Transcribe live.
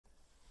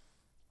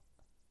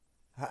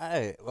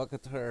Hi, welcome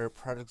to our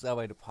Project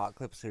Zombie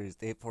Apocalypse series,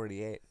 day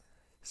 48.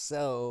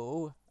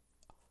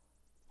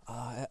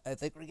 I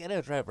think we're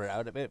gonna drive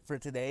around a bit for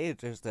today,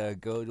 just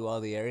go to all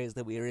the areas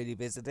that we already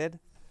visited,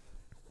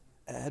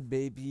 and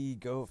maybe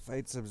go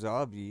fight some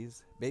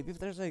zombies. Maybe if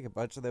there's like a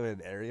bunch of them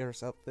in an area or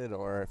something,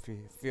 or if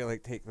you feel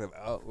like taking them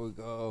out, we'll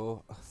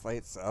go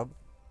fight some.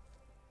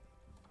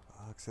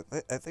 'Cause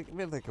I think I'm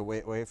in like a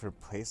wait away for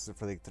places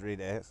for like 3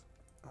 days.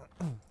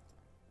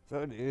 So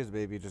it is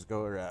maybe just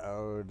go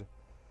around.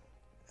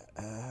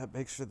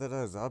 Make sure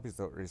that zombies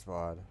don't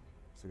respawn.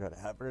 So we got a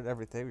hammer and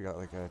everything. We got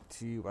like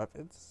 2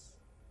 weapons.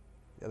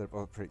 Yeah, they're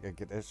both pretty good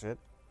condition.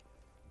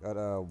 Got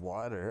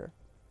water.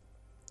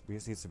 We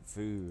just need some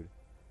food.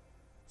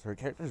 So our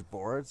character's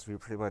bored, so we're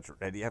pretty much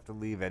ready. You have to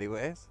leave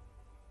anyways.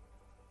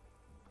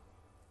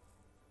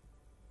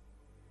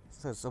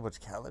 This has so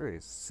much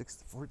calories.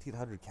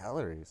 1,400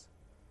 calories.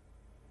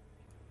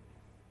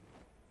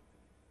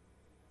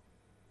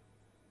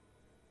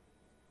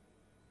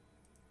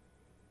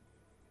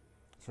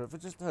 So if we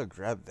just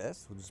grab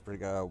this, we'll just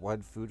bring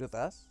one food with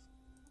us.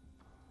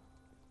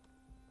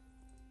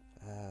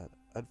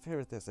 Unfair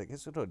with this. I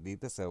guess we don't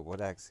need this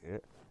 1x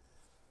here.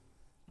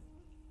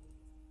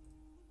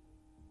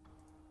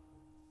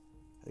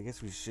 I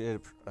guess we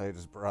should. I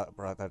just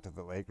brought that to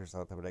the lake or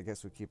something, but I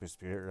guess we keep a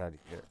spirit around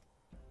here.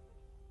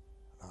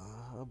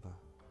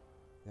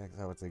 Yeah, because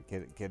I would say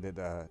get it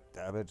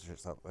damaged or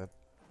something.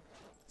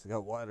 So we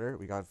got water,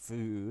 we got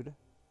food.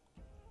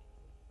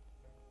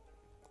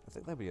 I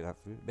think that'd be enough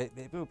food.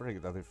 Maybe we'll bring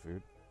another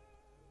food.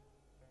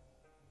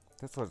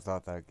 This one's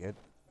not that good.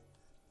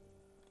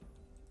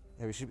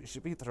 Yeah, we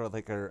should be throwing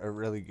like a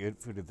really good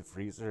food in the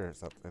freezer or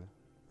something.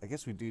 I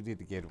guess we do need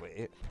to gain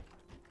weight.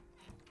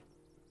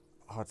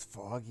 Oh, it's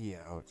foggy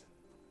out.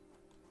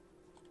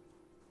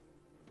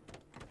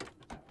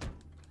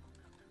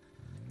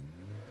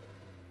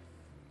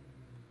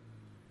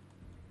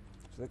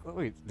 So like what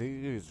we do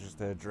is just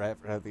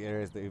drive around the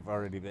areas that we've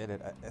already been in.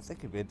 I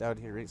think we've been down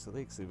here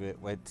recently because we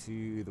went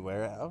to the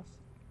warehouse.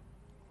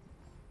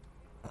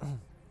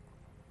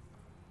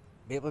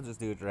 Maybe we'll just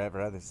do a drive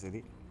around the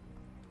city.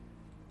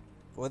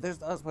 Well,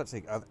 there's not as much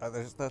like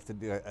other stuff to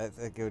do. I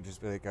think it would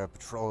just be like a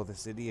patrol of the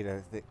city, and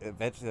I think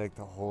eventually like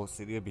the whole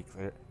city would be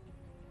clear.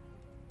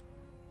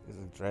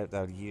 Just drive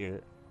down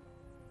here.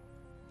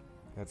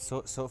 It's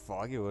so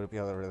foggy. We wouldn't be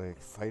able to really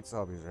like, fight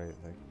zombies or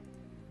anything.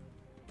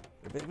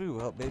 Maybe we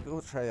will. Maybe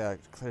we'll try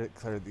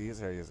clear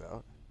these areas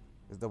out.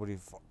 There's nobody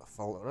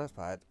following us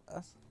behind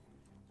us.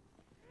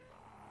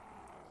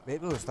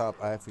 Maybe we'll stop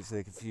by if we see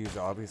like a few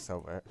zombies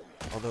somewhere.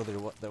 Although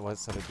there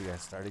was some in the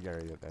starting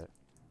area there.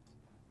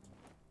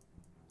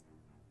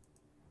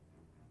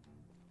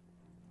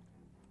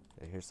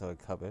 I hear someone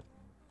coming.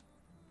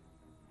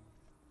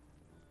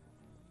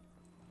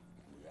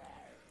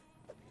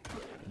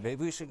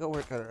 Maybe we should go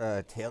work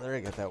on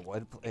tailoring at that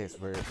one place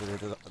where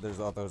there's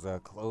all those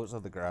clothes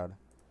on the ground.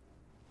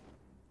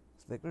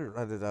 I think we're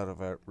running out of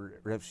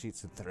rib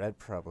sheets and thread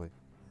probably.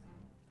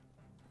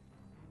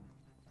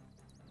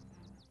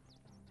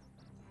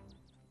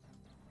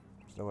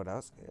 There's no one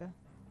else here?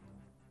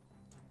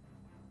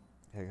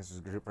 Yeah, I guess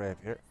there's a group right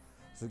up here.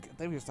 So good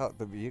thing we stopped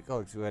the vehicle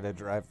because we had to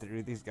drive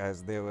through these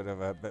guys. They would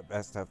have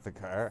messed up the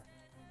car.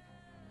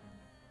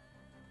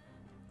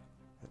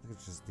 I think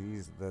it's just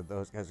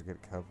those guys are gonna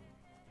come.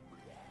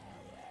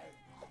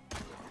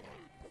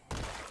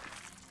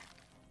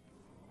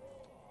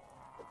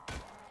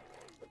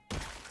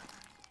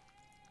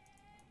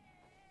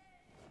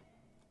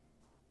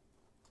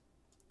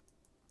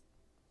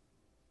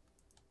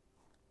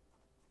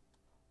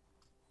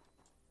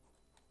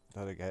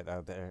 Another guy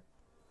down there.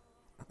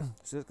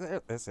 So let's clear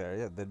up this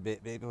area, then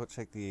maybe we'll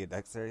check the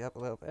next area up a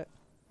little bit.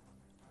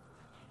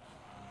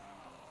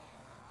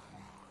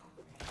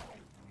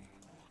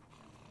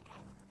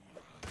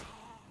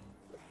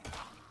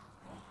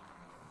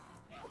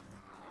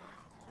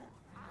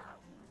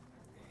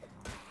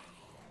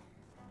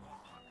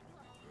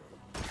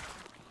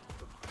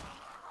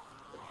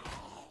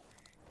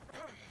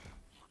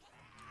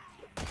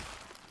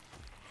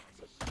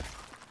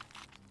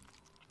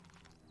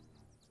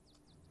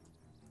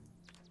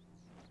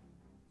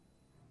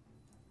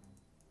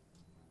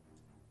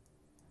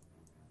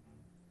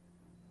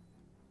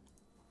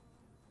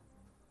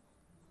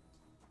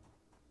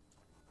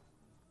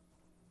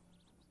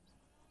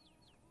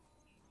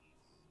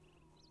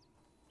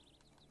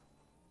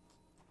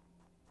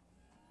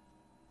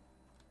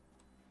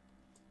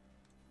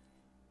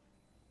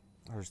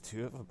 There's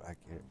 2 of them back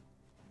here.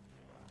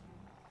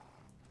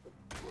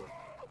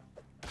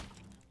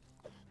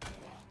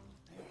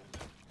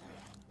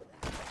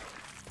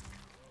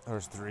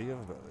 There's 3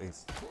 of them at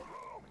least.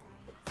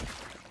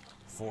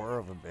 4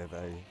 of them,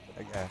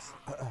 I guess.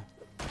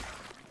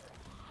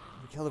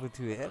 We killed him with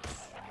 2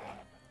 hits.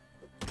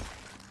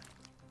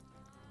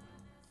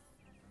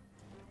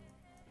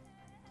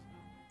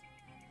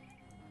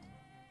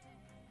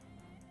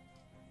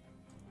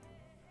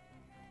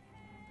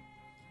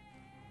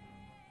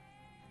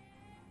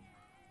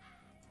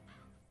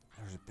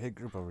 There's a big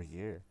group over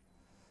here.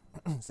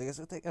 So I guess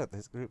we'll take out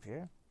this group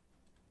here.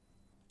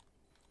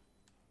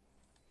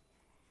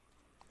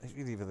 guess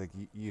we could even like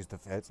use the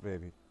fence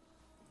maybe.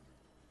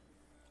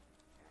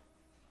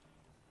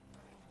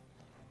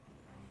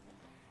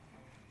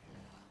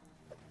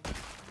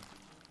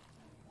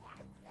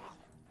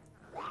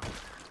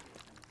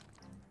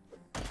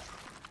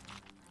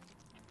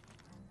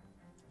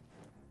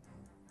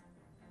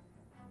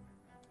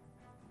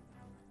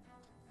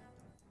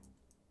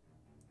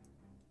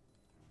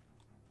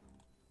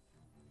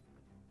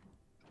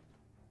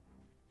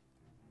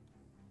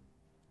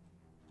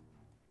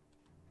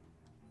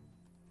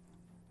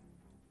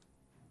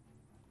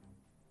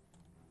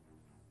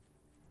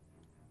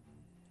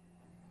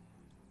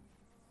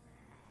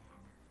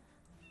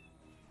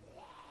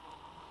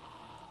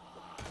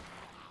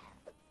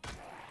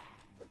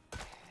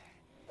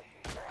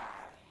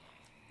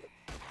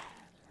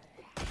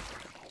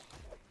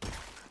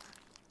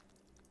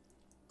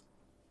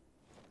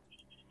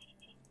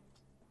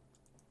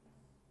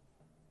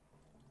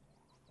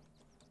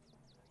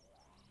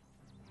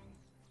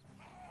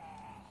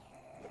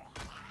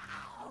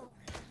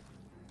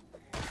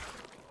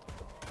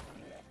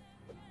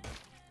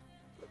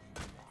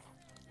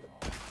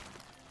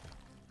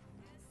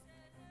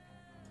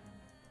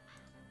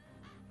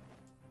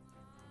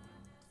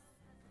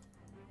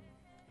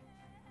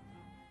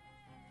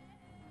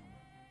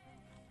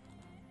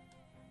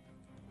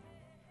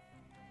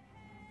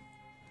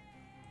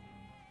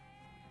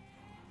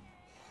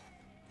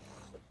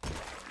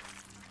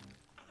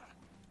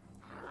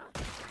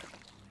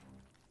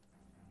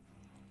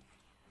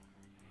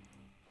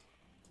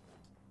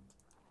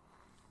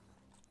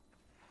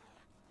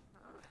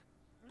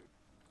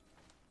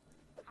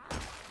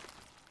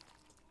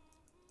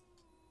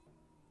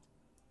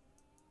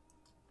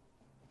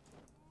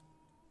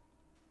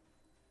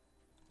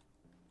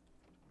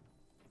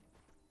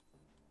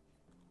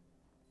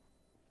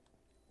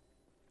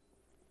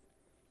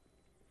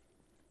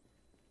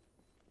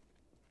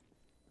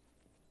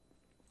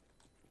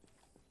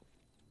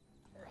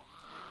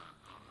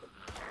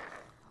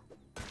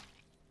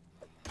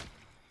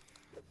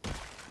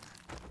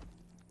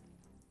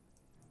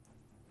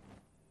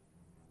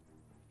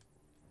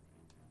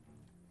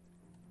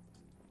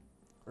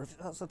 Or if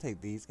you also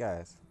take these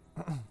guys.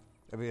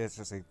 I mean, it's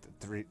just like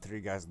three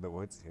guys in the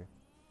woods here.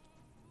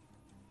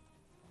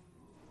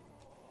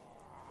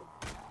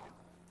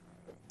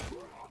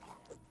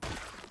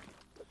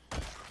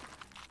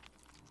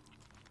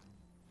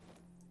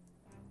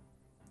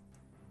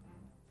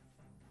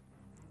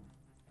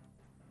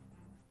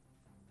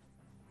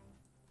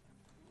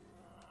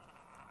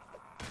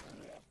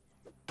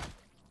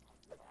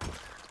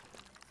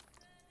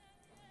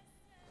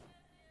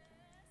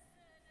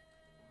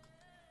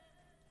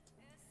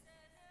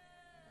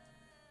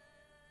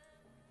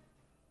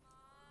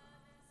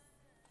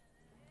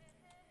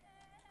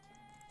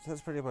 So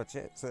that's pretty much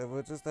it. So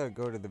we'll just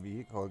go to the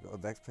vehicle and go to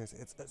the next place.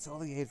 It's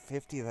only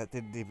 850. That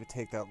didn't even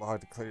take that long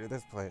to clear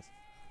this place.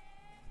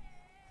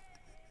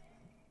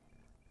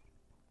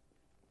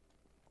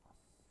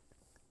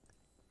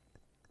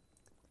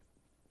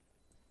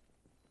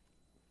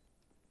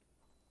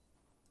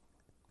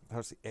 I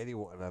don't see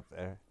anyone up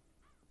there.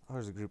 Oh,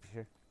 there's a group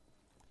here.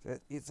 Should I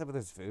eat some of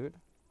this food?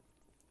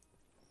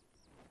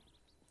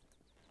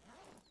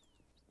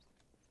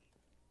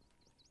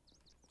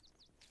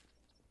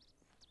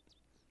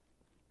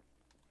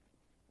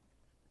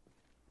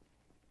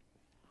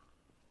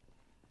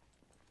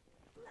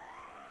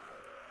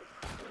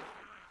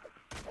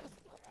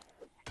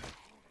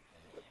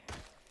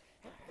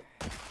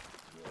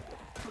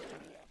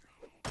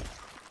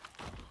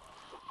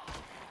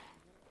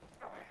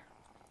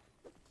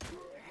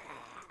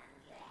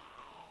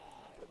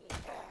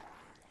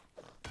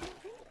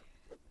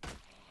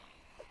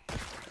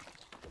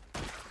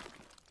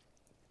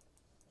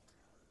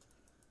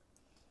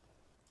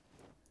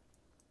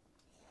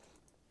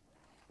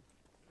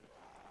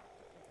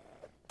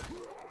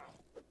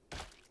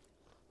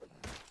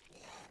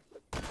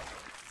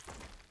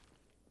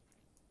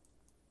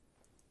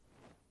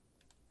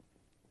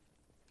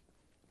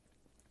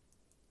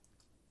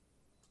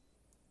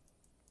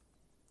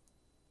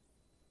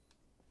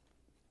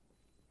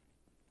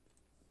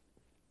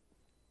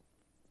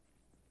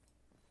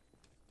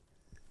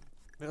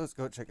 Let's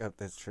go check out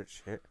this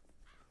church here.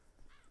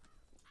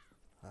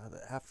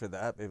 After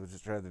that, maybe we'll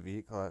just drive the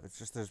vehicle out. It's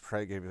just there's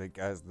probably gonna be like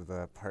guys in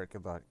the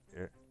parking lot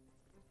here.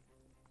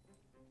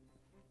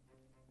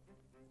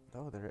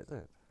 No, there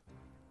isn't.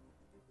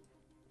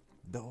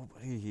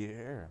 Nobody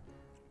here.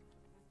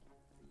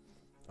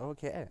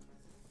 Okay.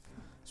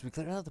 So we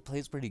cleared out the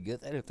place pretty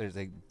good then if there's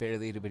like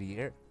barely anybody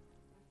here.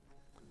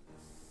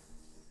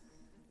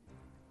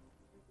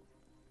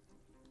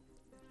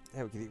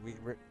 Yeah,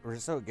 we're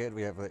so good.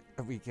 We have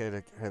we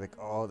can carry like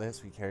all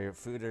this. We carry our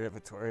food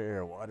inventory,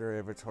 our water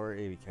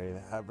inventory. We carry the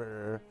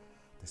hammer,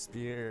 the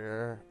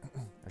spear,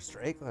 our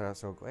strength are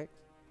so quick.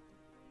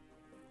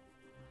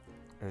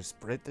 Our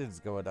sprinting's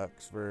going up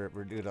because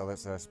we're doing all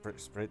this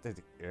sprinting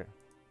here.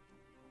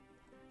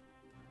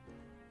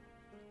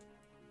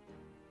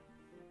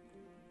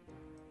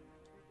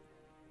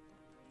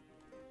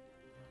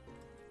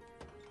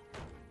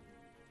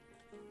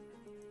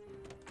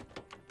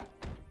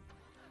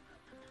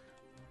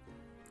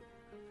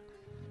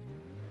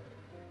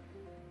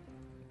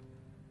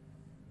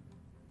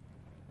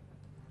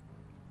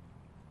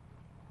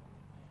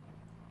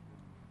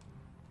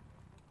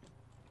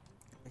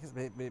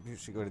 Maybe you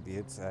should go to the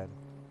inside.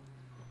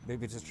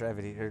 Maybe just drive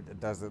it here. It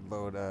doesn't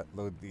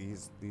load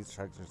these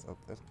trucks or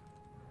something.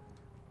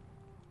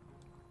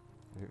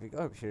 If you go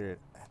up here, it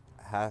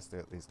has to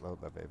at least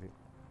load them, maybe.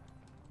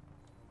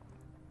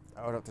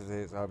 I don't know if there's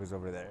any zombies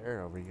over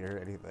there, over here,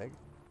 anything.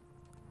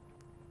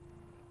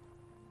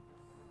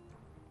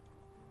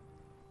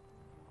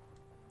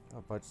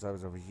 A bunch of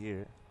zombies over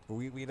here. But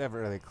we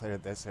never really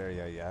cleared this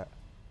area yet.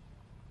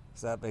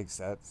 So that makes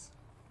sense.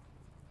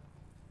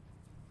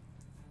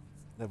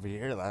 Over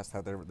here, last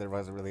time there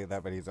wasn't really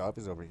that many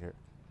zombies over here.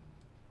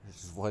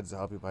 There's just one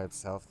zombie by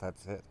itself,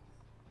 that's it.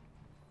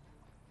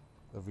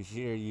 Over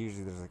here,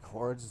 usually there's like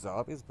hordes of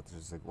zombies, but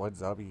there's like one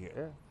zombie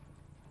here.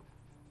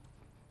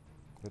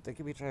 I think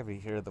if we try over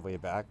here on the way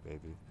back,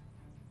 maybe.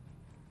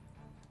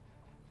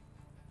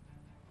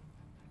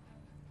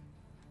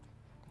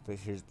 But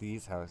here's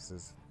these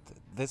houses.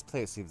 This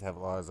place seems to have a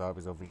lot of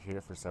zombies over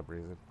here for some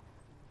reason.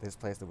 This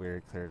place that we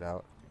already cleared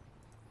out.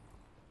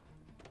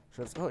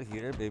 So let's go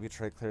here, maybe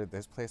try to clear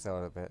this place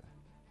out a bit.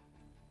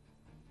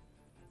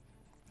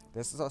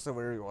 This is also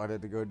where we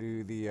wanted to go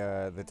do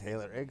the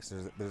tailoring. So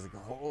there's like a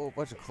whole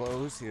bunch of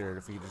clothes here.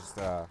 If we just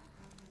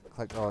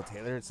collect all the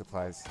tailoring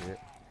supplies here,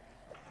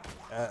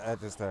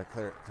 just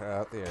clear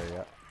out the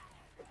area.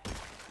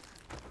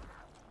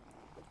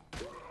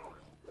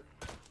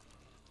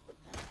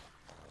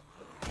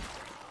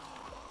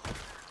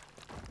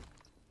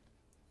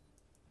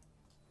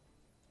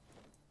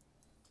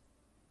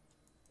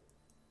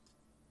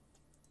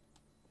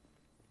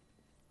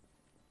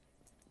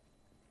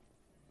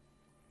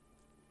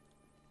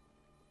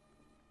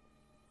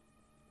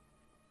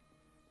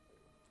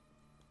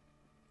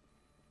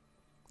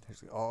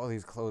 There's all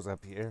these clothes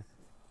up here.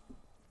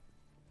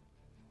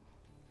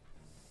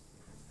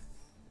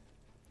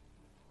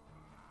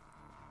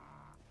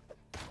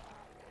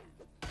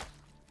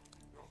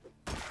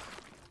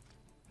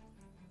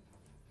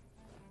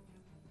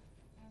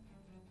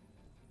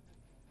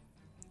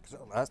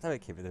 So last time I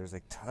came here, there was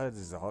like tons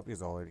of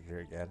zombies all in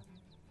here again.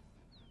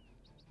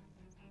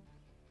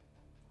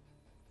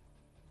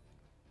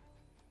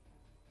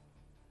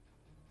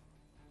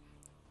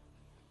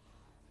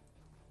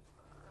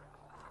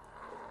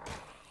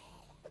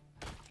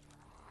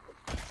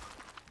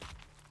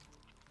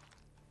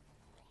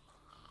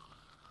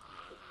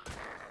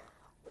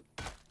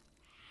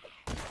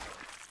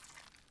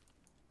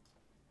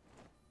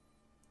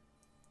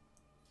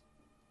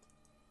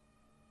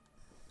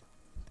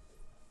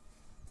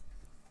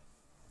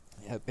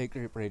 Yeah, big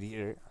group right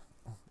here.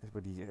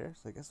 Everybody here?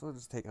 So I guess we'll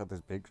just take out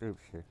this big group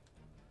here.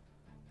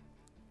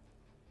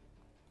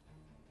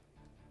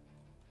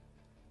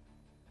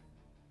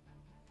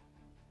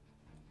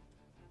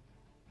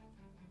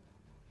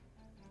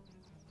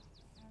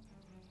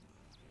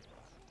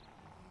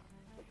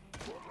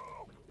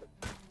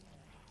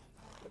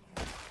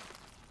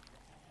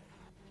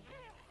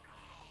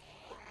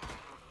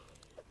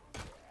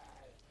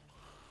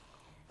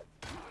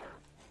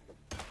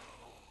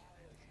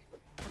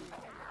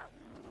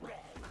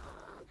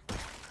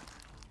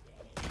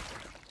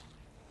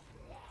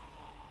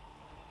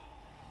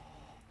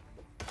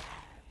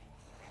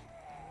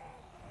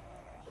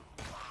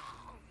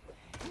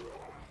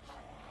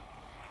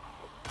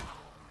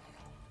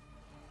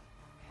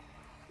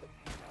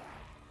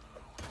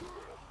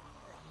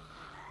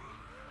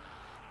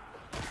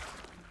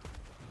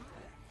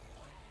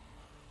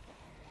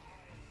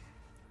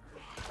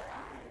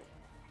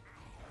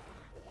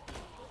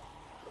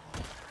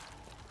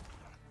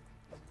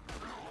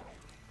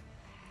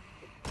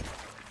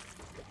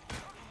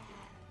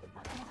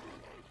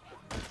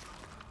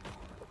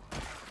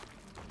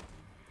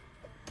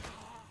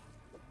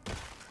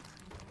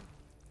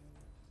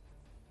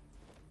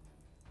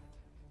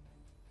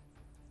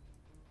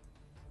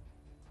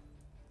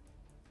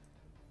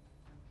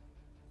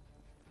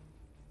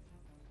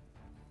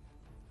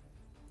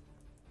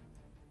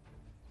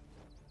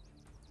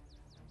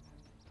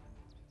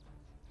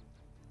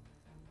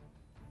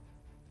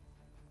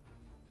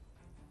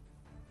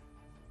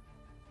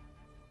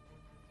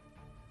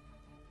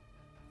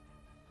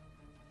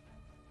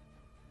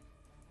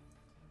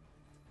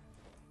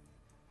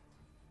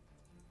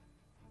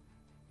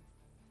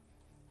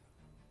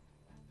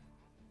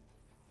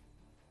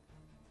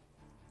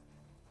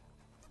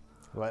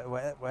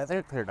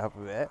 Weather cleared up a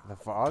bit. The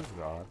fog's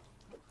gone.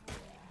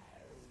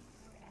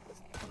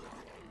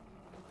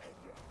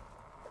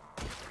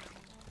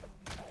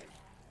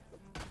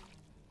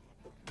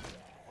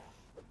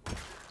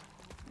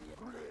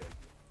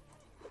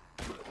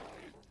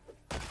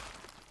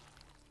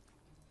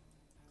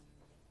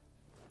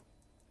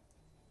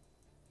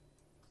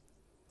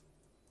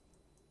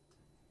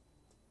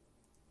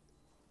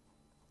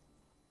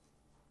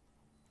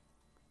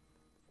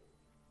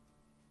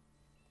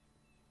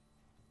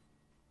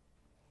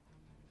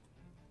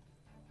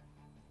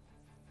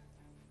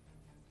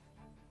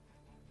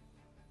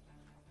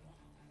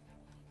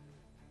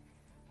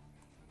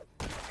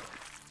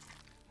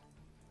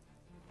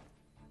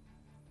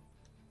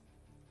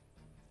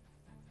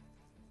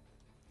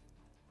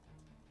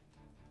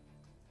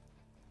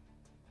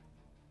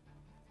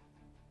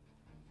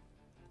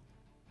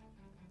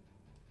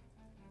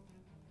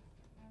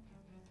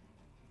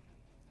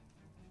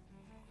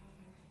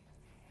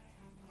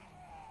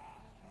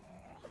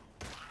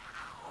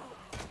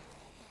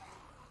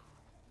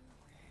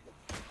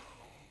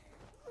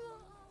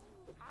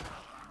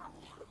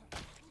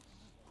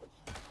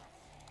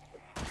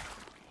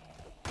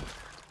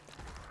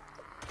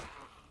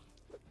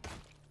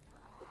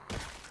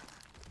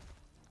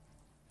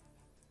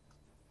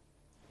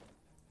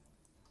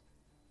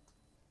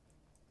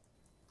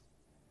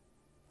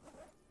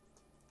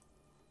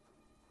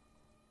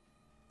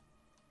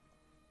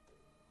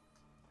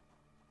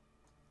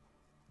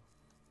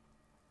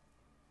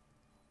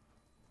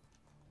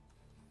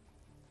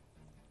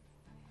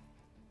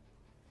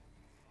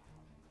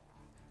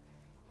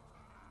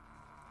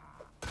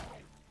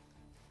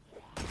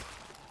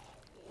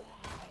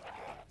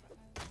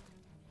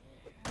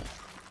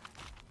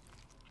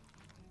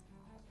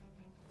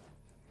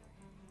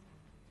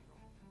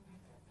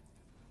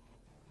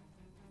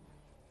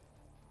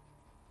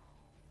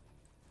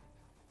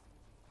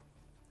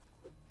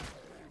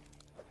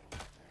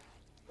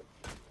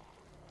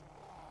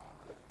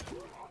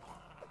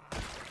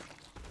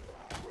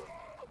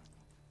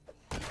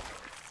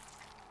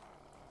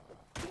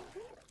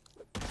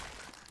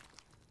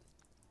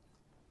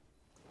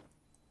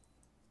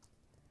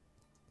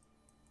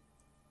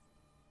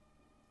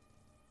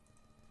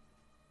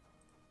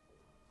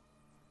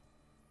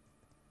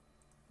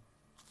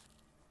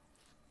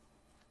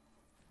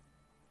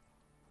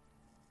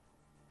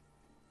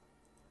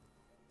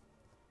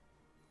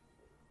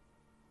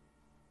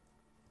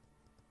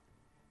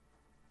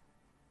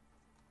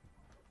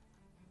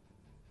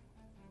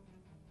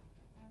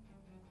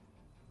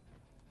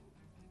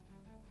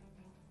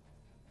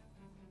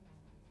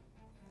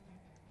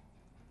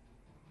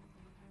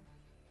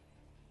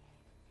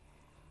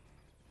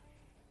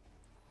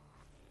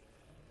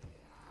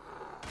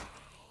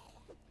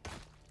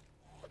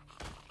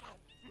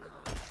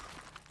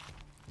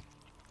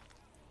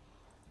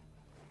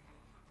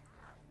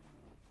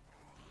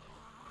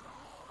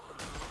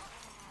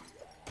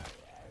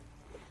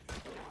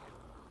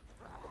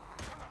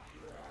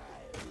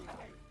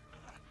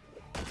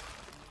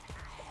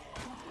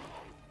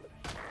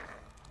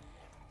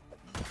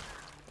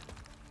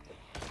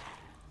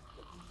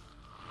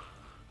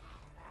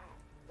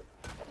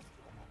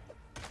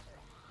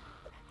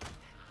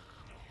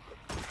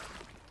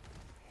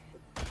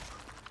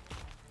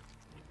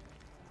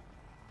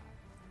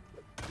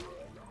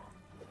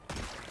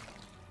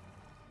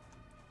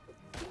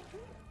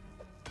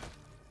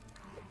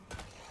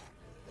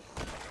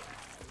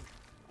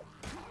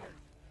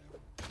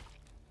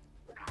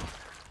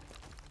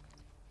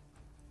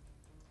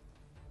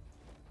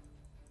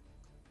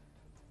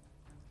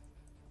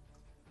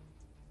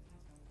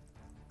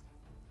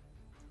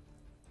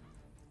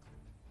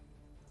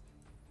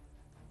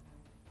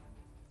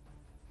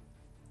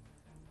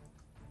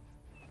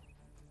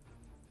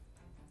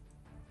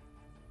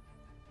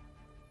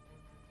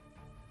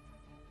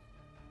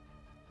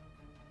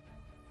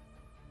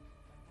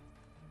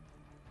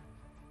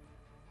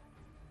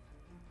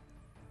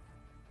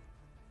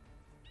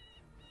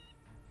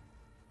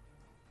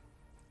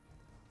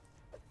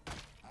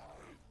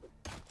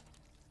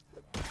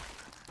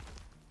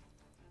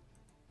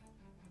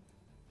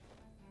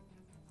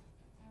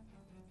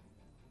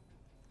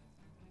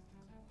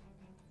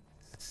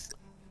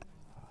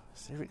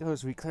 So here we go.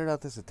 So we cleared out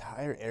this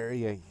entire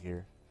area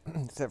here.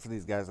 Except for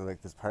these guys in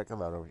like this parking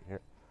lot over here.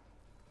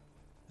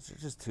 Is there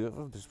just two of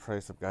them? There's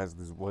probably some guys in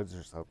these woods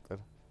or something.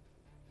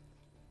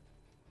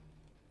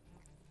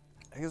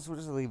 I guess we'll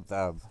just leave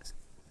them.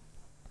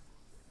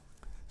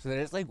 So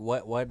there's like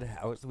one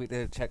house we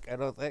didn't check, I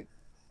don't think.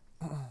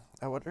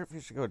 I wonder if we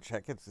should go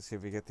check it to see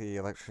if we get the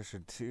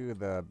electrician too,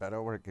 the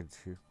metal working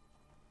too.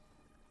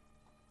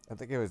 I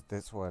think it was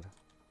this one.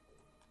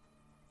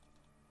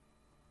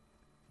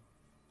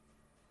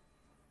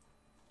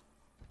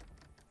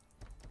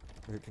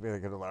 It could be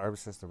like an alarm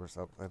system or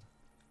something.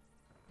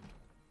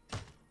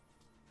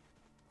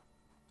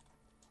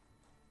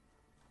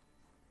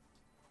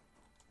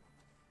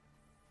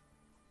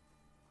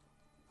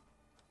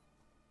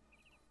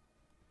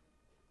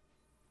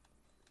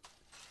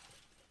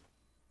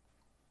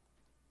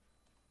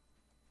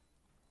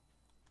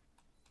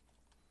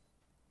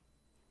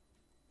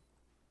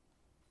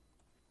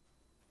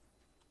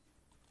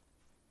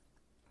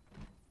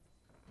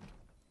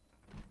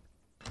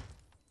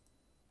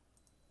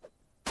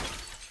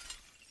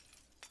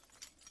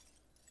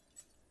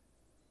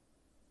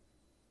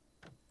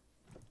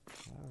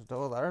 There's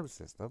no alarm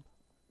system.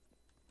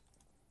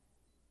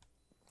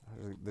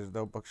 There's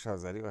no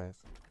bookshelves anyways.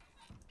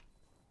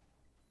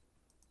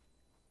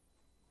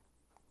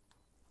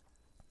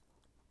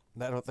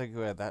 I don't think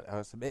we had that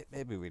house.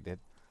 Maybe we did.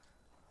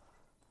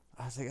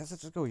 I was like, I guess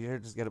let's just go here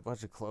and just get a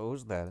bunch of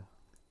clothes then.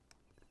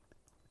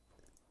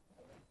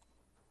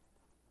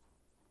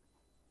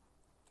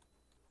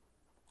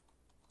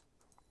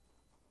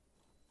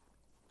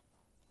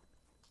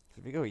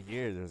 If we go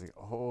here, there's like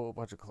a whole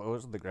bunch of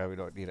clothes on the ground we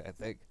don't need, I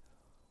think.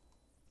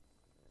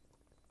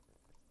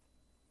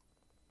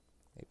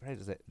 They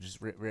probably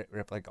just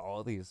rip like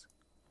all these.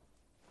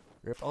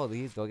 Rip all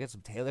these, go get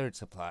some tailored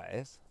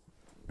supplies.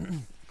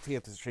 Clean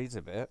up the streets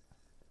a bit.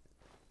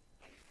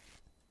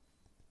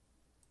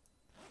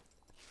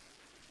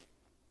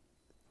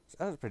 So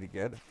that was pretty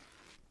good.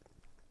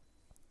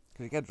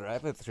 We kept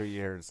driving through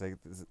here. It's like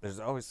there's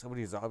always so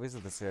many zombies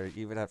in this area,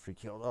 even after we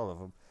killed all of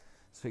them.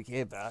 So we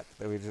came back,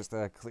 then we just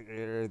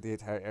cleared the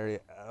entire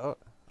area out.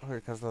 Oh,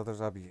 here comes another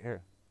zombie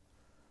here.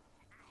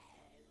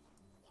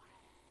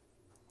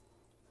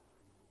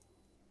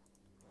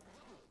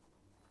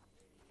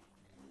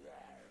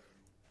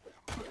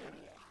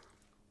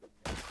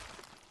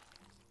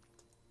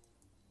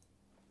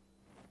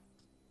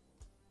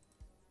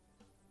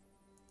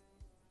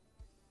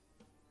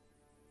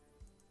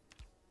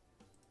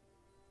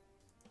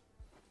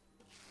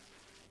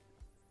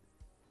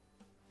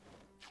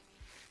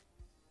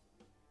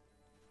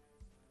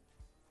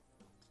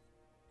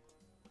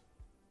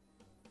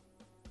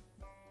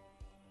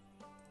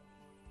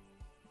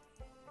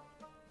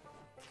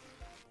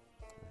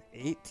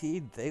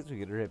 $18 things we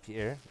can rip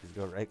here. Just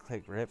go right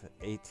click rip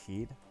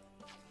 18.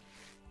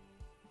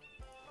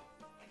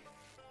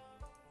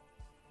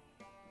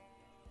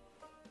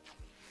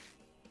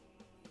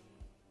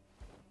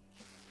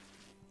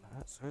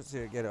 So let's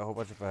get a whole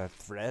bunch of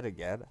thread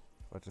again.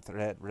 A bunch of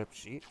thread rip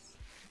sheets.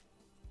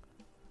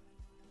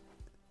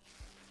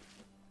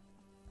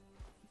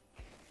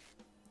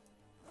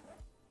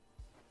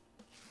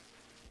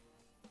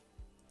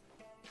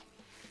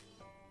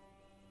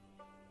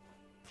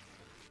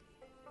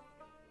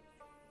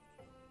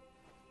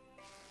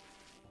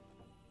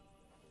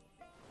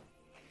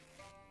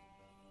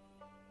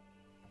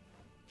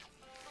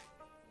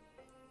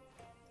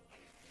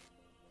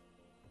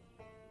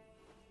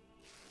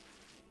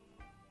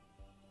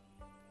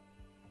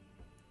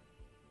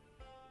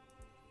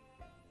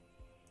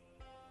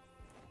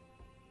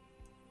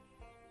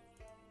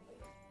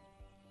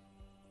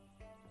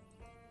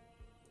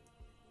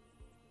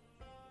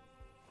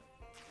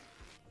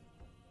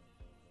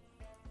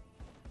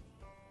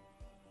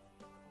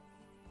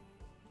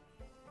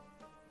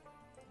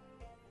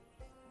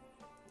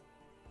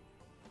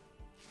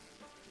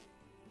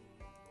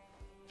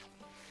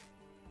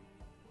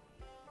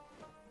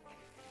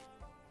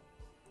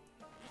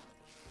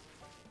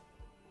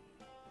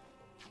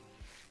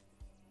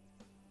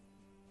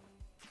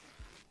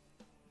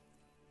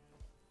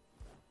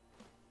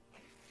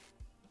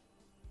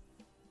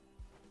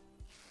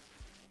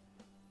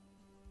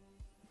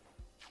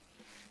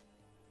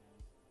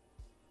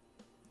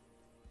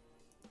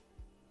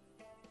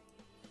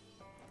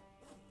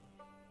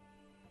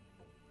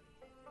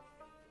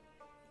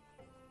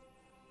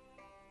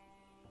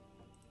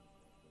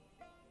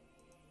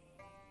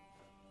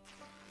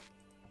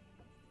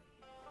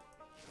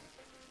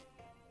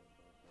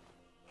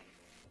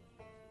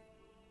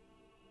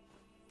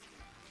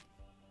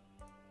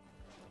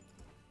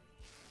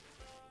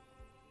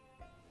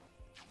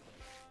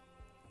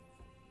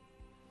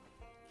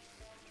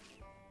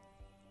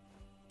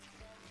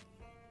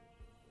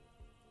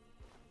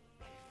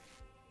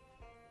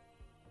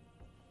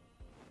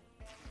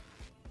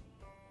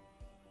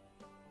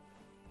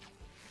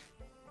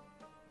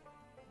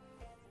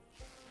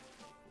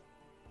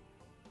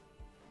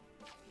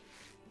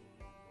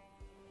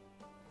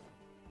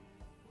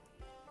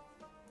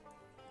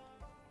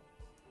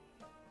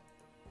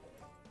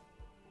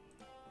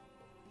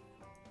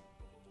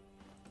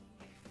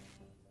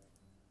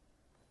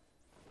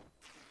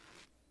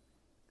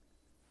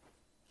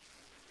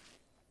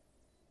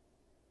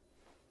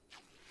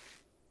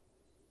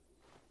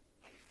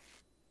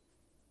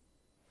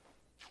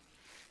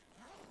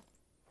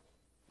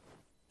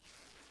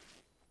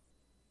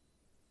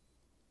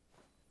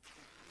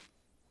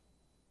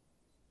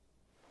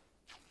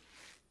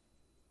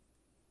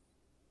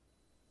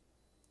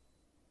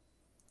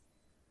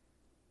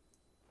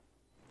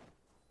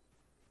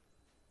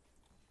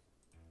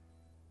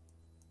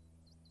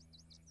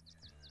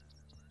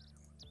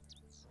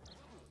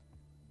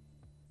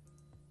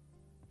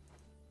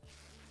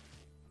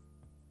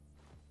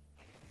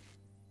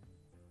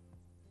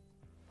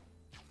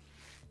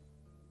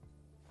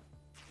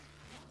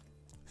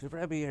 Should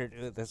probably be here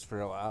doing this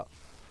for a while.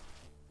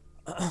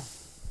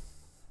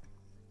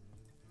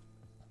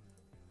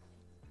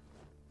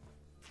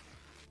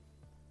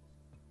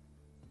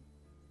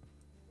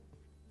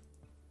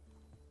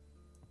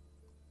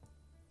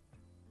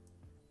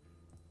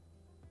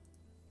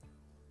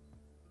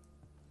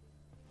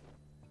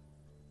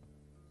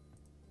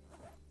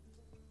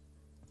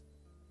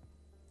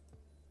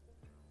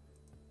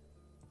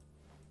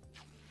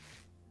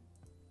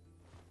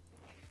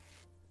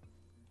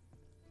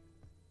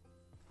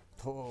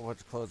 A whole bunch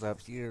of clothes up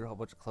here, a whole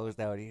bunch of clothes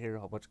down here, a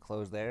whole bunch of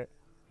clothes there.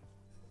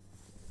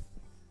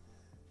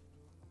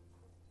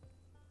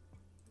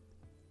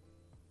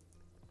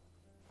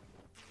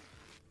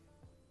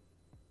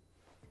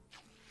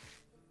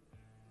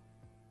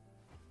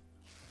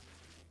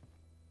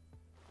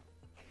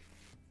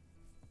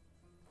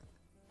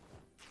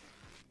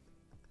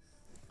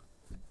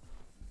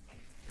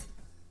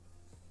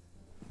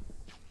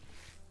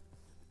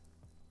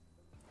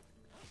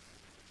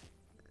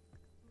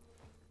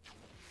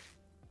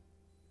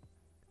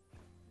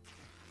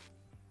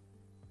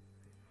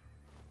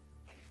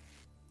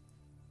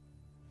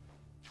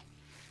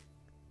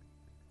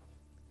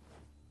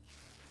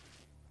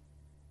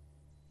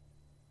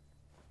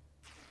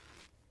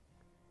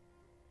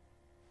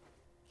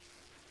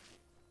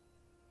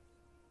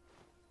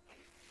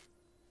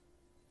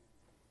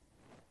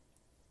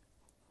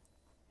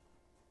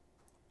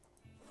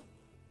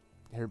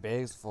 Her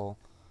bag's full.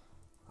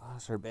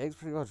 So her bag's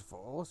pretty much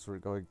full, so we're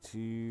going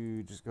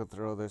to just go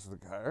throw this in the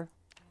car.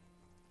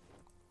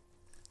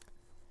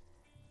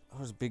 Oh,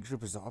 there's a big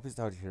group of zombies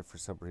down here for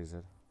some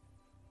reason.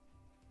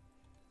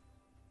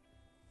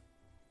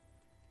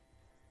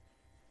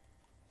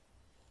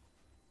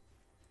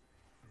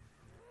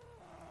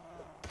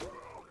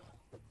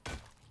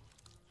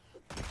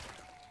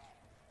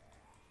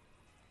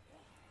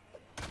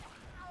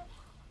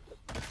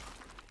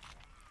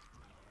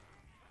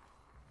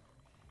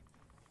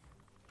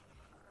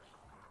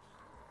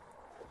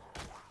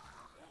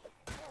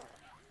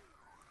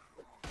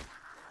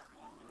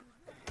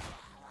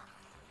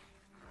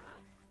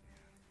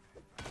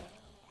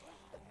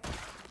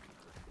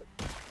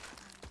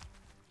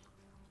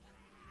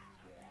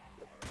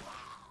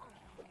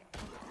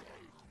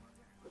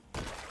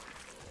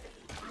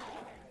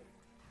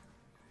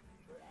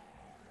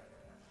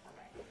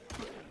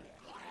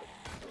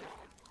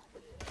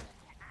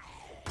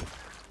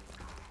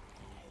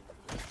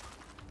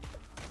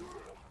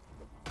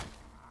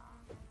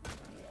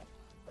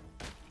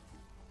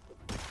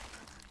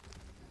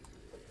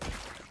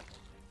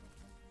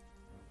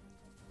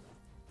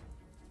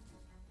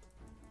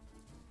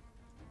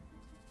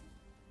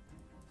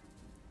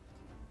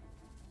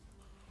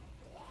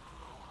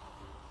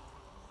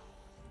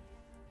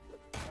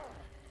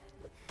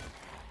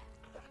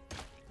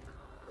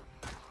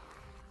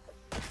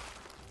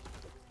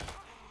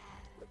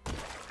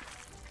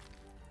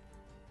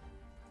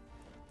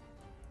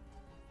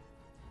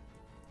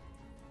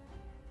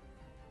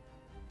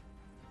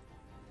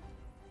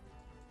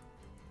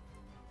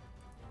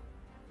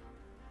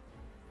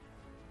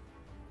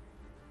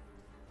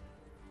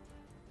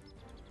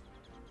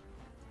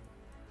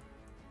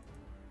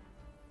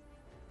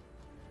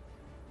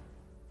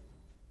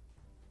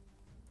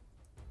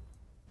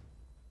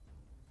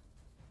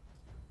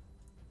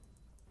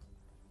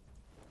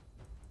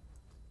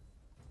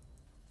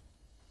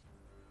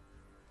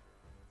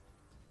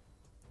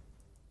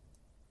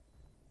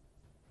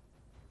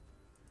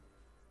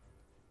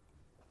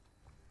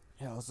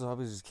 Yeah, those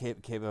zombies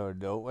just came out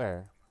of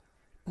nowhere.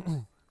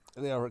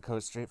 They all were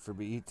coming straight for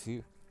me,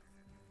 too.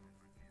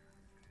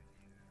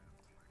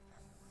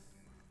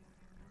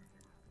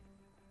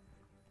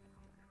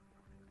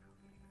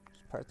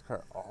 Just park the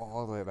car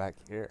all the way back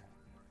here.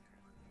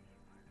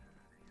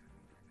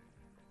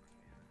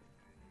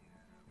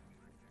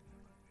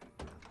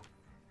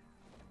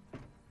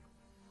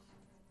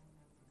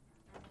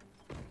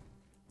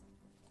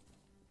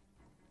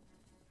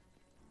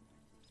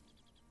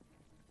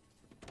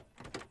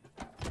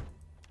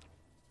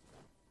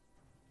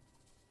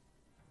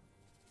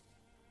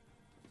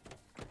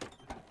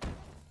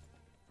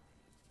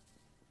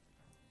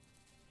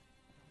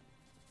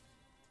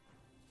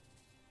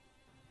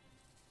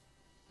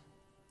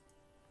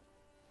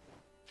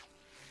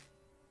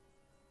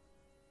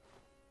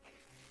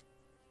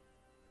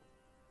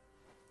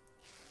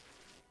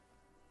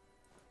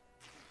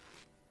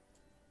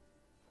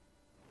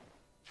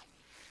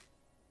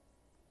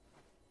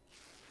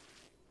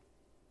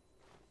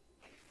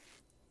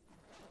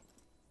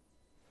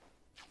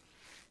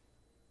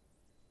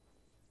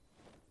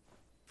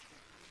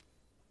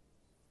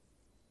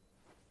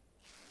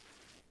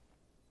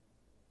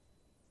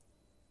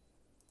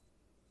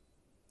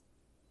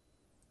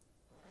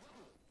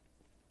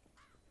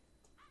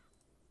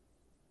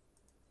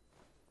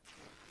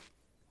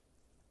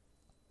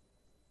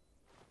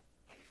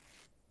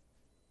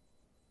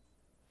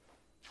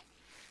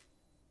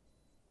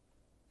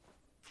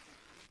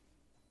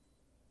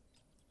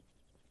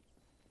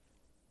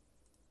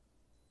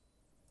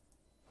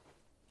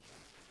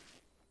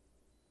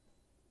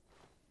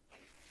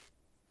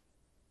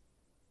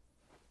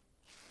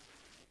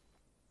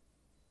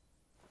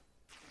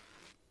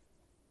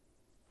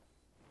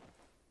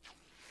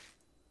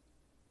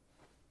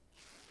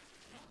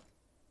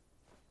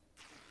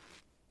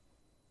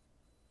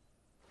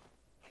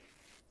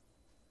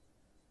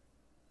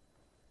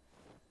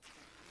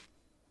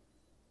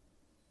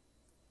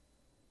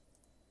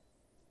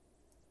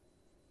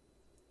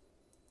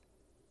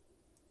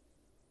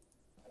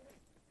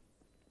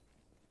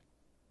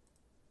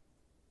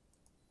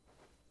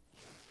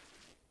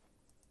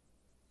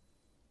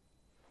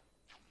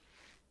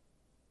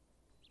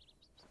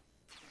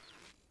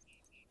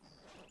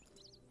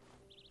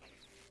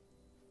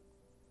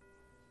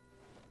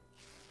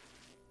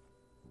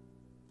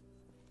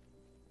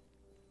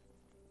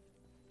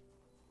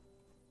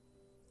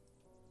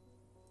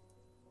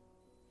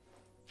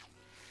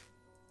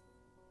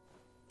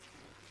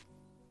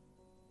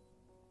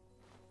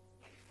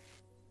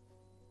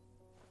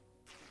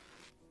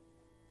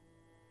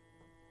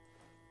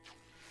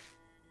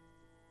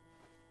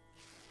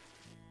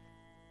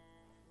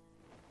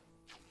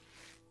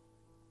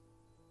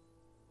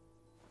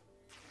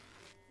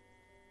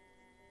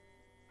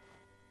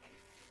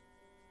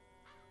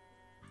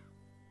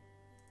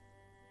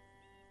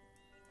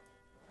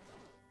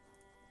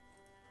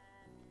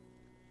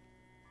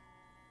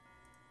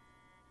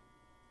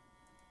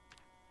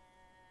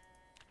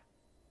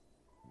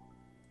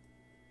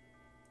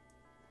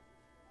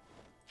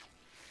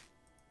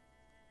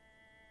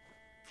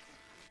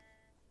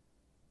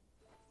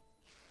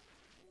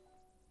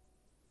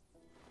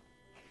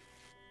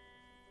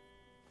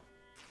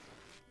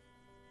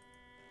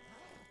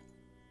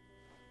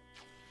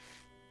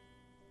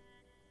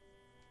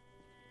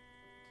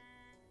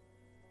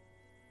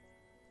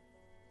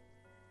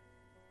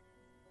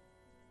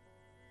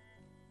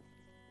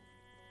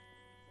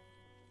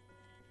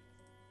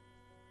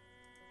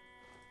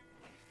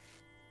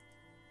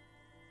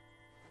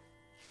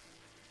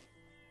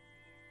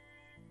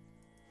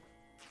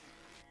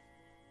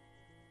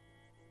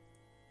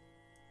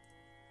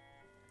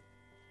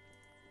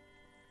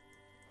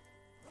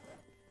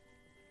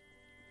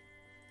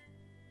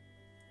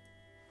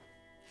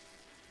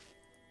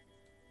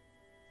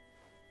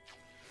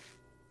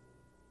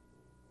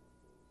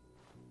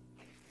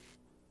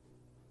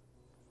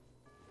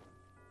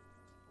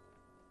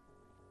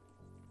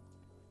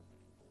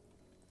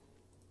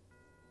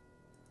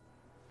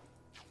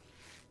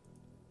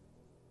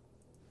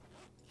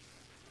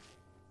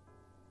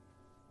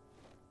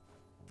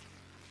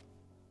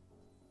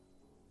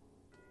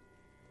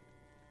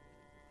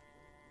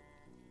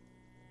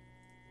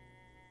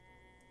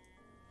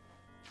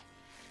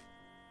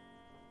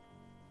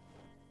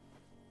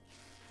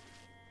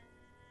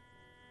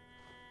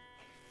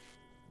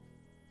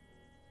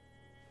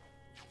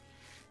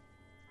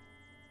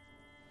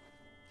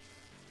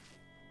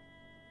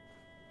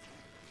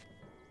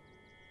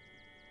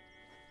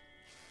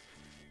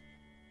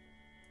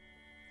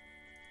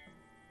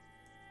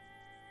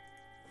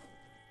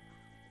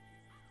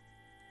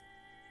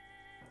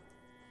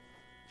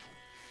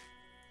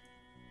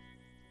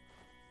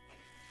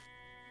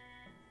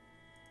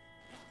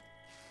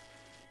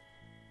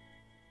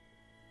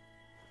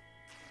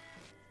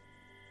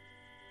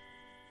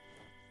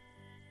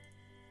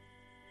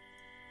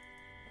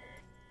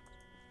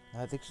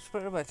 I think just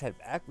pretty much head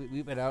back.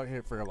 We've been out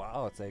here for a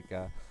while. It's like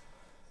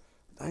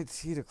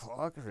 19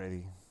 o'clock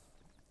already.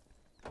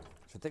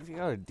 So I think we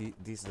got a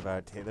decent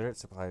amount of tailoring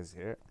supplies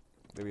here.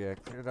 Then we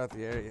cleared out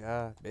the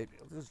area. Maybe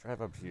we'll just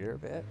drive up here a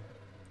bit.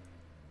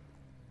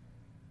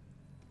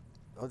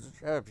 I'll just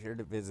drive up here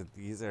to visit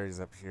these areas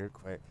up here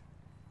quick.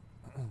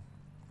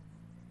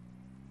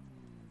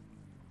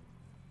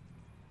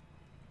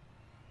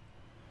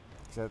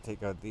 Gotta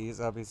take out these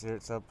zombies here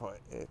at some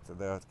point. And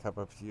then I'll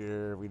come up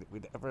here. We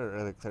never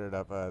really cleared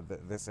up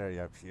this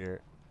area up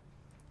here.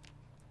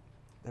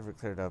 Never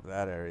cleared up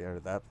that area or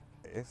that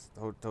place.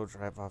 Don't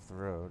drive off the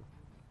road.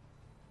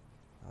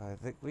 I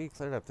think we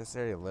cleared up this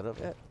area a little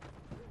bit.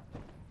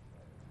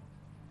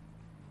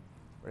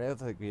 But I don't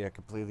think we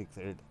completely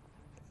cleared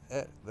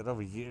it. Then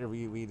over here,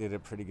 we did a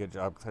pretty good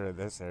job clearing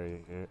this area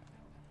here.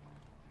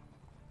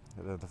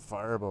 And then the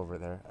farm over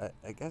there.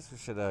 I guess we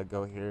should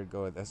go here and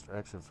go in this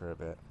direction for a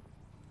bit.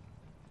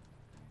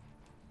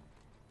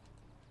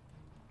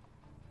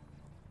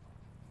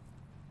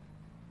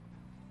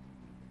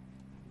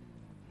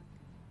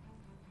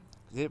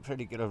 We did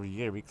pretty good over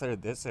here. We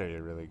cleared this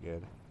area really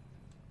good.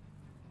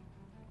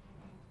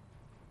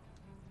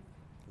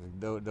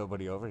 There's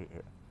nobody over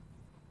here.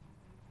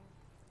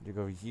 You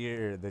go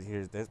here, then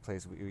here's this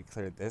place. We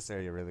cleared this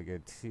area really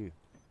good too.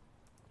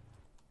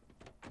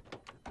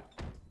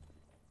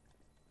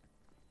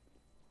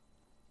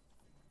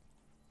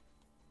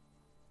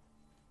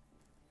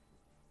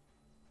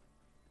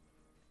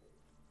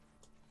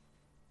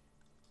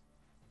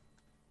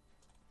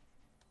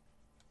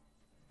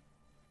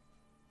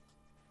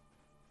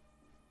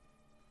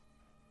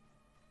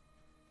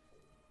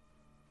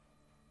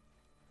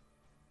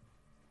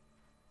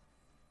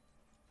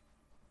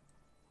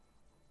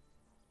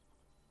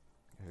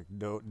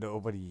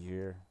 Nobody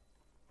here.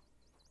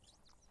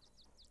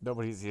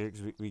 Nobody's here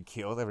because we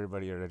killed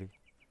everybody already.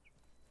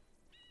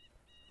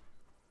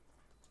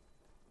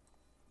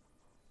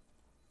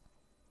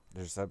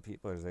 There's some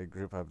people, there's a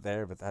group up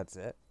there, but that's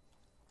it.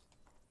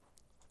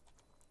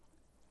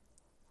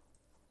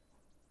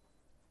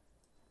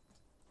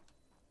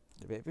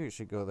 Maybe we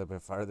should go a little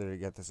bit farther to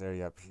get this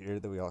area up here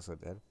that we also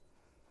did.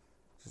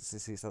 Just to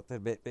see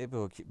something. Maybe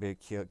we'll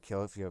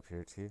kill a few up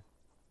here too.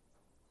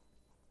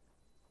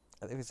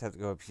 I think we just have to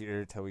go up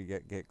here till we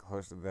get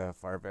close to the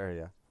farm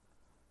area.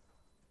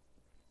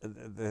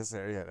 This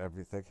area and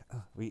everything.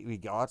 We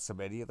got so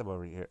many of them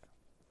over here.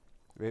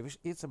 Maybe we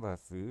should eat some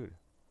food.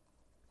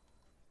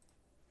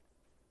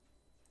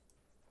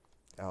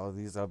 All of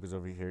these zombies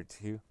over here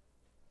too.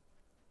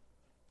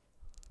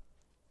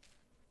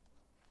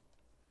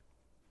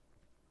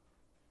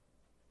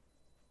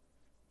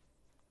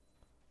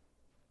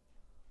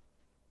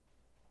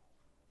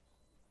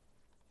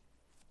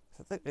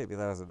 I think maybe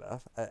that was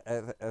enough. I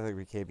think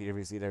we came here,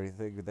 we seen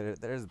everything.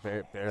 There's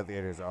barely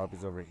any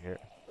zombies over here.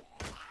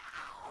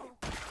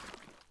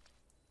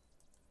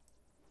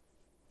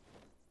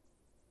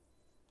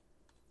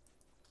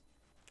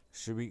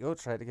 Should we go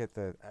try to get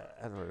the...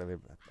 I don't really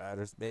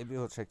matters. Maybe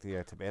we'll check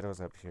the tomatoes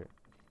up here.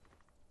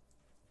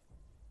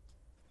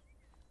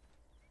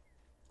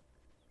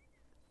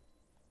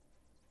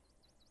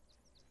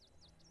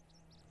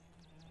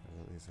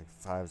 There's like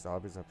 5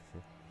 zombies up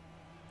here.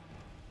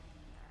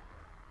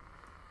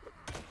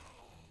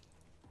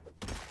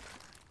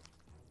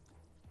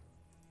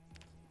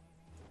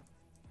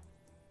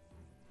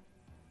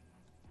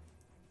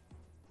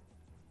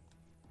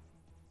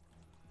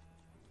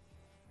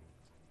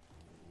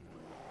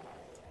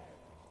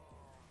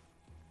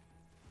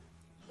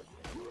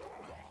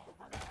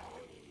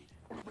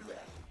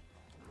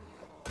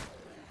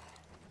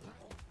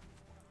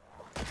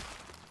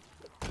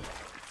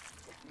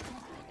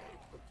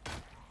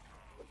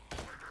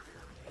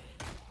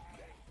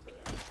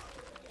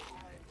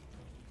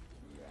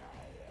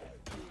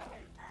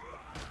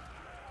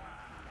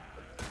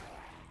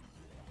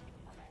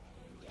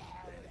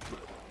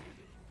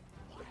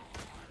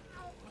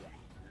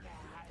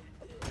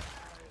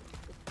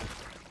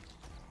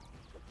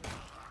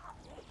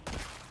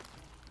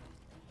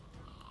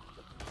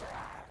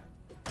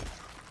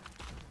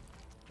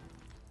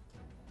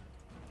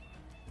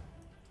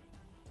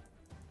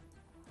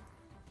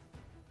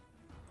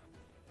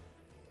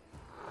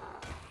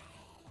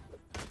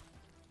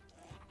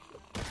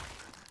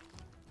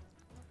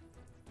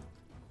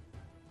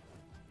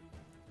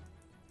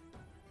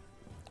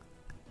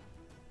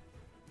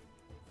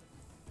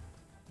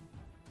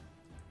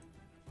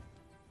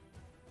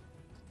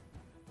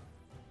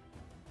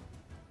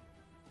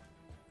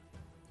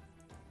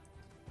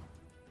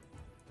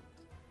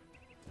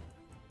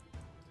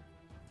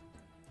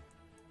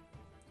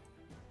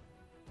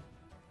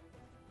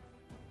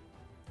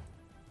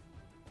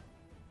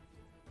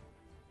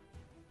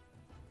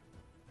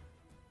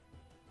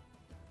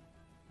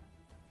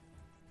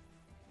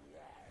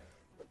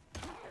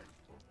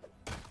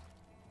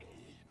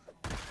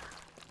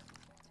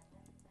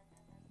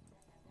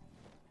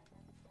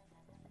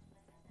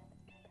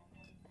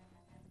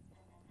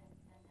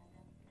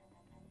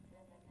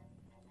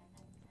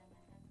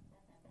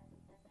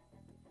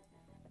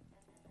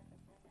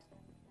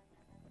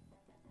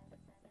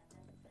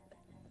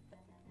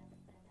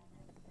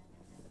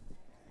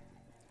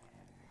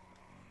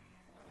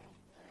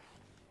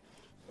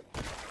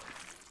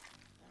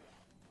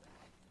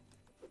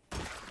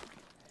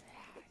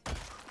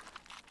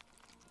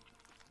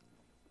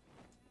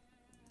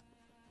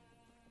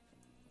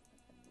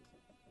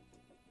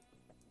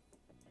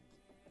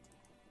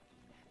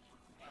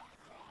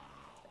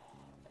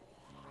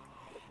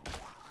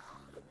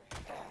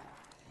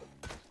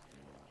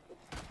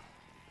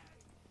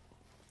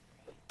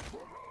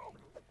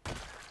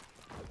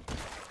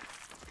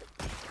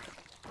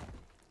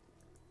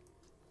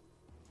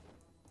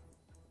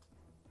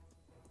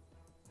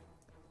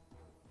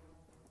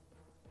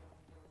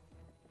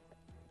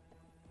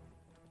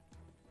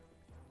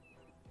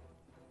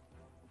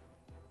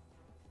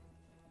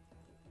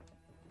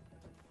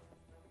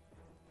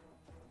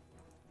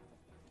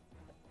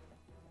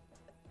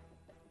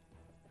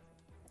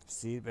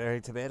 seed berry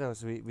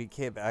tomatoes. We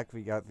came back.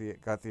 We got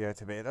the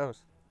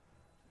tomatoes.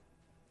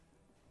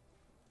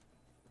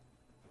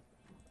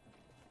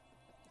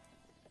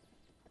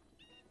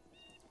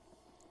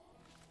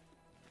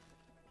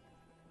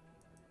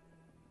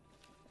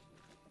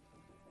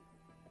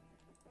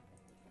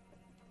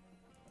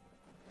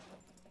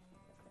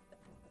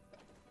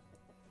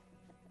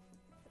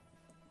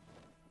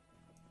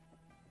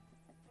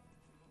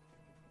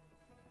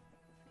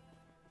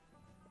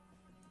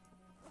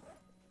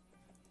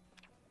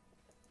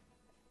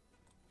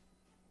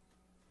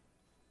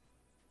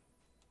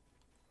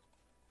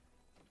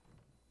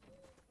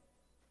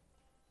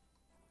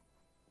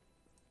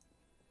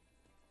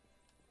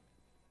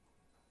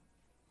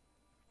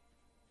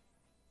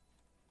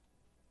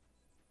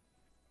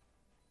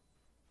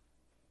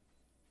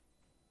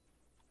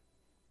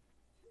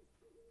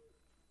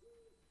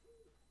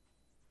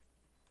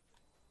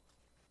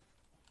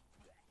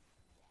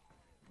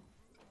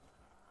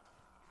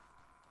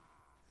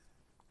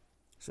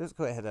 So let's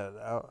go ahead and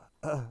out.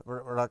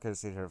 We're not gonna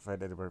sit here and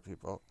find any more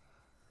people.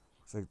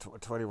 It's like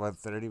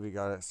 21:30. We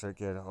gotta start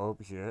getting home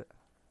here.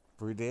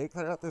 But we did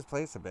clear out this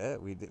place a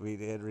bit. We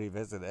did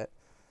revisit it.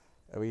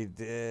 And we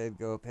did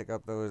go pick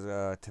up those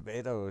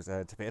tomatoes,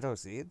 tomato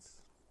seeds.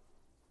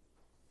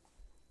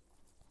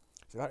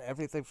 So we got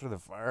everything from the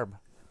farm.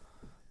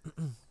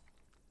 The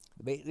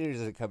main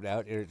reason to come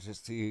out here is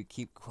just to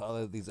keep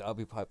quelling the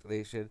zombie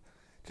population.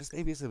 Just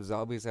maybe some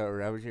zombies that are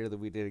around here that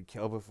we didn't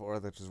kill before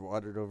that just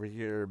wandered over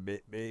here.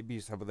 Maybe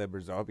some of them are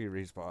zombie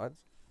respawns.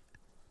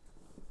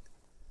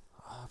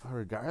 But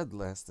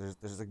regardless,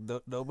 there's like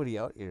nobody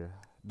out here.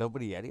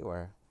 Nobody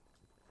anywhere.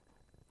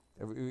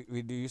 And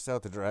we do used to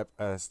have the direct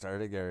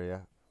starting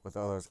area with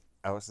all those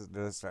houses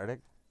near the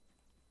starting.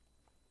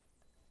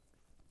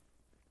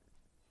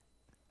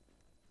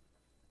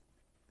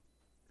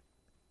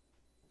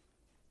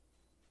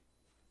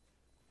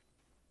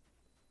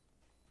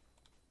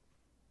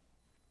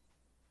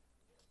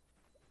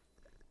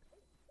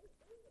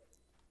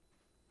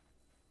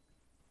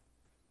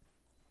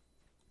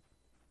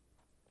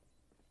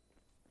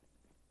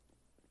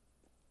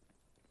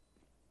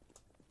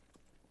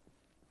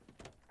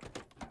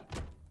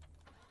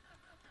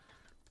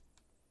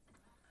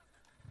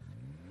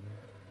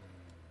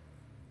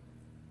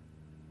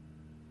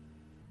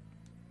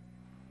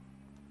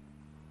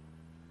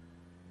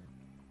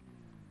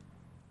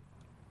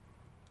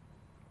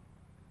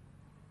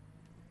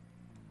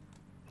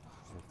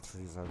 There's like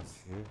trees out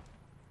here.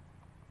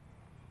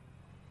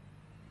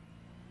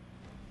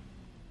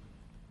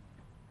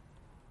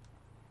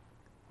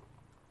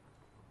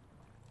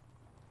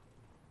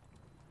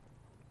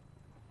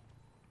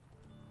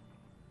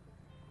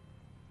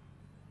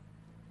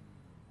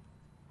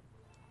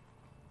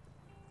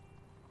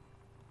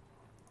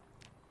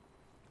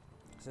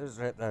 So just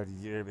right down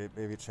here,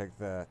 maybe check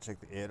the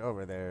inn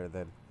over there,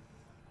 then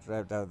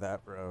drive down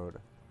that road.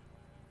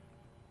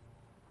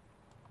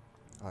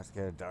 Oh, it's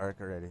getting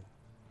dark already.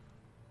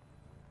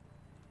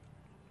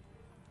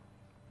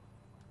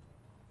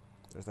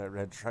 There's that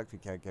red truck we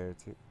can't get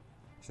into.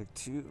 There's like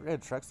two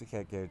red trucks we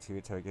can't get into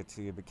until we get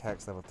to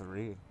mechanics level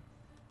 3.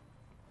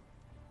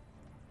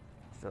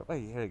 Drop by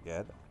here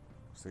again.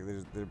 Looks like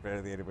there's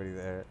barely anybody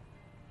there.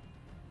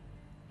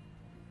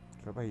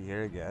 Drop by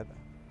here again.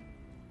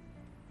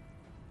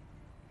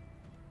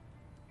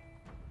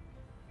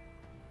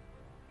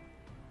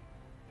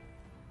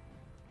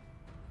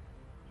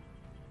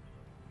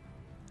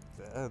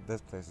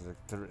 This place is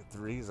like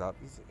three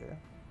zombies here.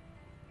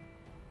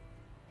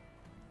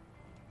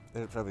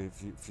 There's probably a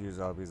few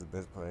zombies in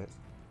this place.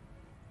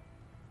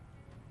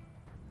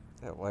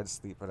 Yeah, one's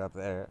sleeping up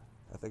there.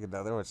 I think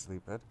another one's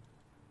sleeping.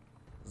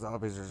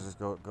 Zombies are just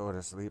going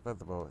to sleep at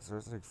the moment. So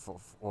there's like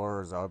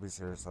 4 zombies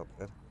here or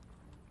something.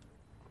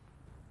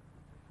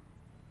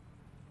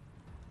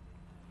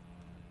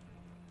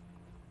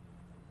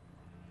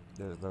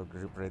 There's no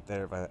group right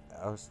there by the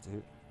house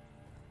too.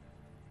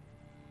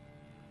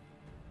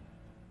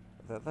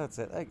 That's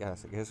it, I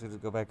guess. I guess we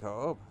just go back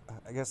home.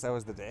 I guess that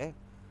was the day.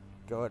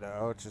 Going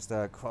out, just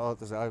call out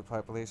the zombie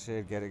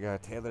population, getting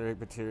tailoring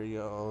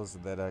materials,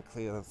 and then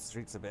clean up the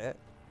streets a bit.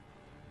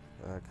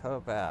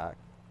 Come back.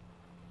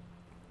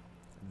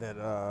 Then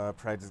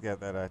probably just get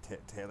that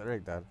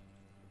tailoring done.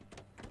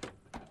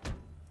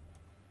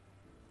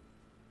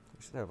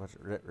 We should have a bunch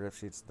of rip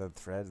sheets and then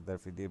threads, and then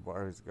if we need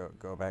more, we just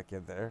go back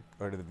in there,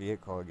 go to the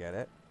vehicle and get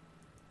it.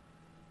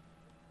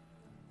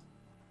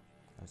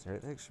 So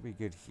everything should be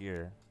good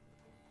here.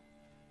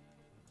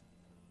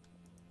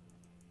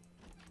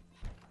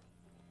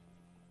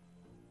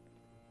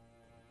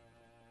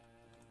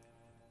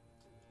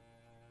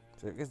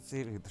 So you can see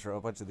if we can throw a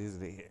bunch of these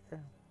in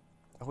here.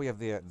 Oh, we have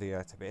the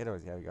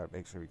tomatoes. Yeah, we gotta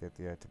make sure we get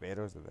the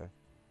tomatoes in there.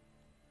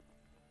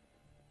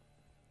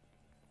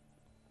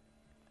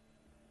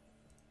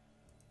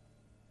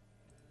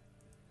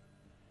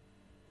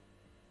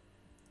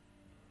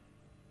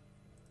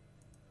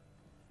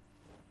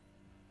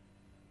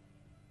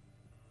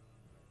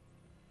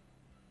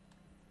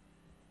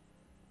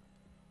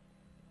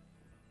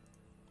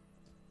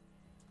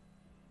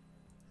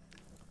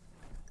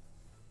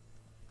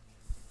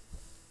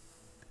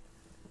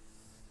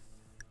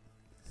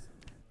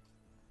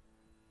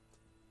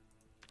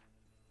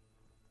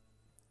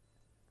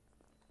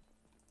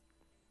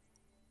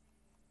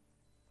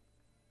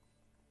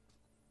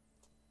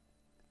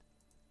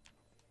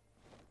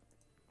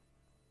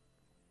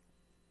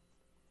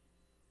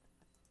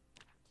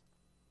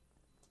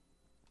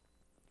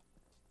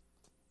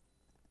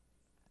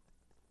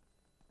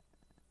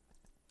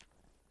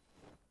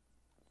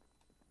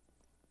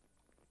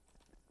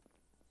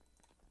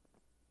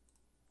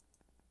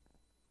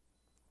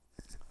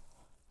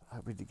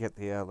 Happy to get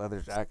the leather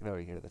jacket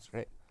over here. That's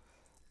right.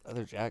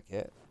 Leather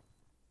jacket.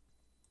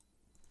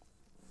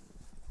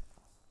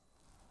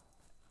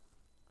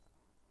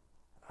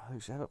 Oh,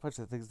 you should have a bunch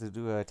of things to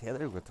do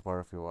tailoring with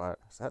tomorrow if you want.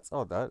 So that's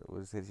all done.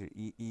 We'll just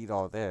eat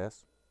all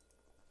this.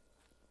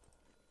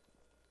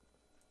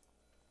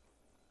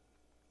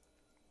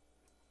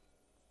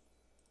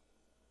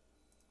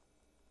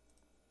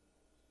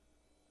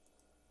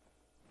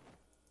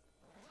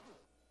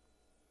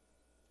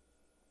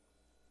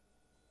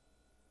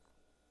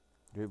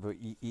 But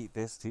eat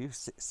this too.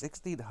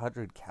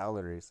 1,600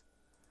 calories.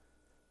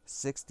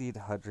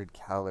 1,600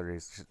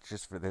 calories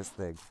just for this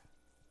thing.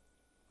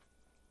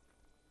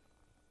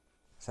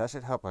 So that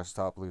should help us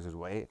stop losing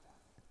weight.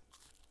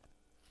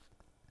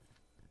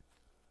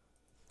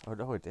 Oh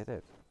no, it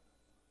didn't.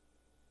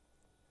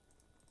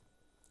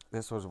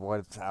 This was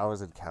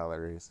 1,000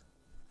 calories.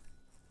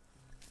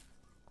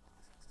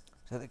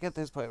 So I think at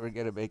this point we're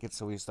gonna make it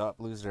so we stop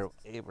losing our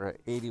weight. We're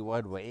at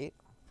 81 weight.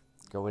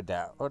 Going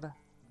down.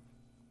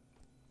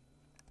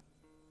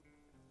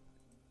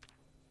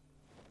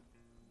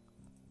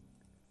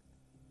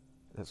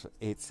 That's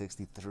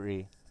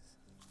 863.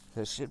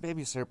 So it should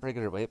maybe start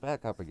bringing our weight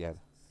back up again.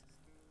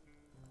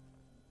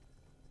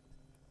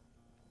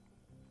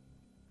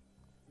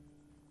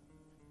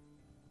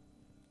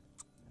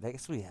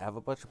 Next, we have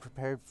a bunch of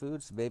prepared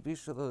foods. Maybe you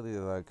should load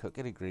the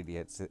cooking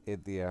ingredients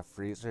in the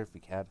freezer if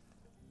you can.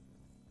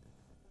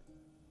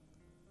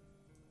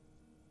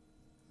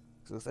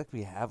 So it looks like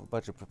we have a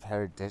bunch of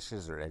prepared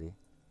dishes already.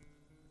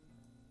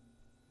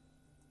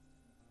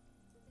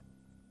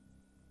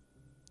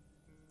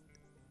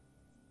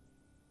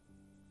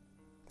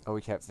 Oh,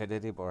 we can't fit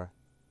anymore.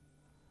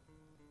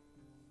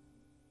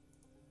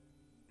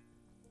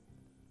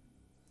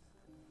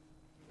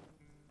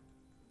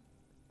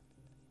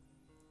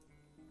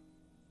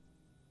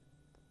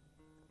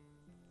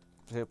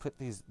 So I put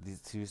these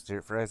two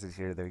stir fries in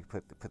here, then we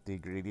put the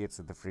ingredients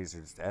in the freezer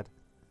instead.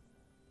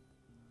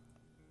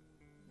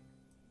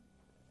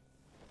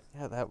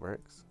 Yeah, that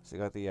works. So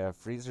you got the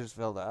freezers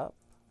filled up.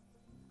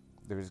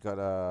 Then we've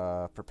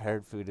got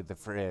prepared food in the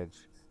fridge.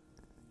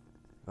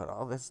 Got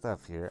all this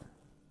stuff here.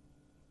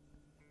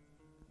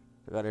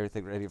 We got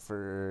everything ready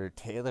for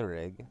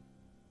tailoring.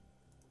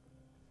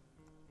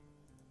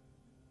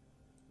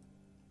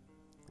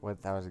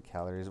 1,000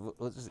 calories.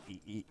 We'll just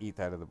eat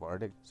that in the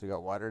morning. So we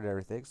got water and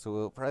everything. So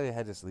we'll probably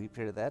head to sleep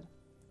here then.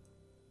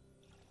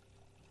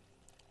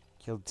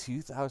 Killed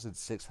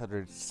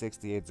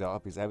 2,668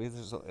 zombies. I mean,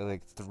 there's only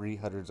like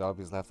 300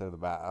 zombies left on the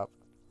map.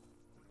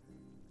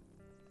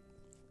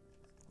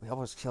 We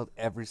almost killed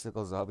every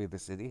single zombie in the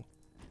city.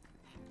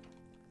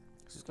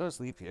 Let's just go to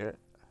sleep here.